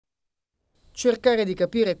Cercare di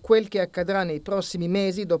capire quel che accadrà nei prossimi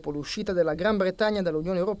mesi dopo l'uscita della Gran Bretagna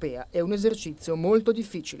dall'Unione Europea è un esercizio molto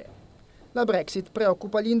difficile. La Brexit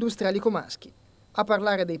preoccupa gli industriali comaschi. A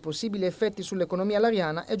parlare dei possibili effetti sull'economia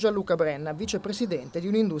lariana è Gianluca Brenna, Vicepresidente di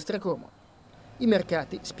Unindustria Como. I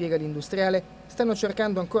mercati, spiega l'industriale, stanno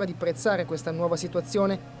cercando ancora di prezzare questa nuova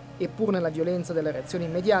situazione e pur nella violenza della reazione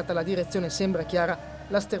immediata la direzione sembra chiara: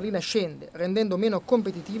 la sterlina scende, rendendo meno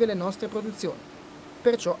competitive le nostre produzioni.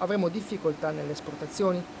 Perciò avremo difficoltà nelle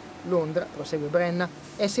esportazioni. Londra, prosegue Brenna,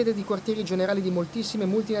 è sede di quartieri generali di moltissime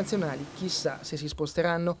multinazionali, chissà se si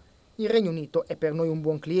sposteranno. Il Regno Unito è per noi un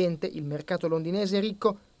buon cliente, il mercato londinese è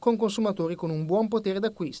ricco, con consumatori con un buon potere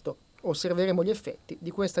d'acquisto. Osserveremo gli effetti di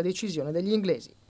questa decisione degli inglesi.